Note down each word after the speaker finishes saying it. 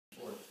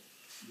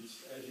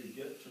as you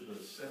get to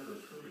the center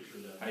of curvature,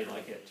 that I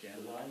like it, yeah.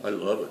 I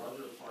love it.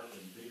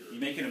 You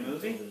making a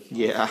movie?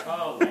 Yeah.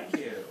 Oh, thank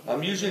you.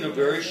 I'm using a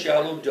very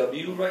shallow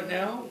W right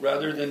now,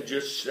 rather than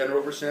just center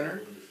over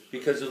center,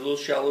 because the little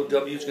shallow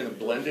W is going to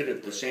blend it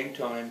at the same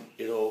time.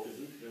 It'll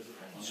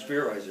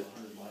spherize it.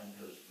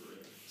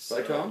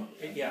 Right, Tom?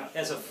 Yeah,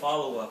 as a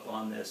follow-up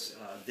on this,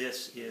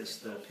 this is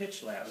the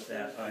pitch lap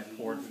that I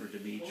poured for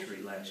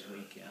Dimitri last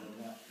weekend.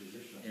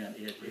 And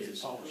it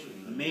is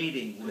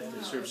mating with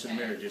the surface of the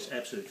mirror, just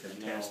absolutely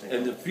fantastic.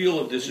 And the feel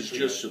of this is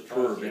just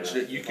superb. It's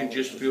that you can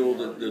just feel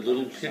the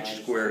little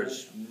pitch square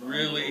is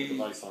really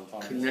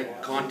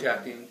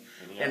contacting,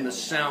 and the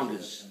sound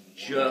is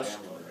just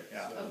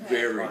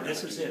very nice.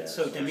 This is it.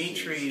 So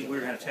Dimitri,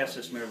 we're going to test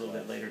this mirror a little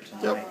bit later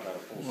tonight.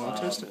 Yep. We'll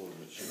test it.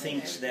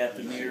 Thinks that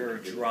the mirror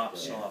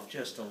drops off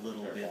just a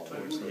little bit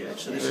towards the edge.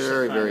 So this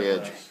Very, is very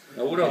edge.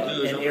 Now what I'll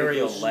do is an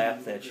aerial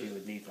lap that you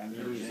would need. I'm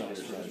going to use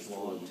this for this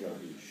vlog.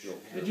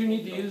 Did you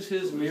need to use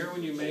his mirror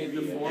when you made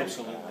the form?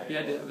 Absolutely. You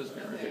had to have his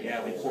mirror.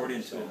 Yeah, we poured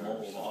into a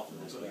mold off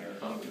of this mirror.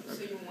 So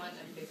you want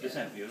them to Isn't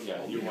that beautiful?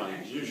 Yeah, you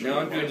want usually. Now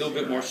I'm doing a little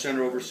bit more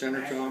center over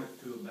center, Tom.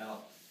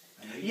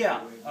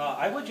 Yeah,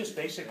 I would just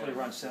basically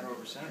run center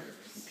over center.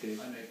 Okay.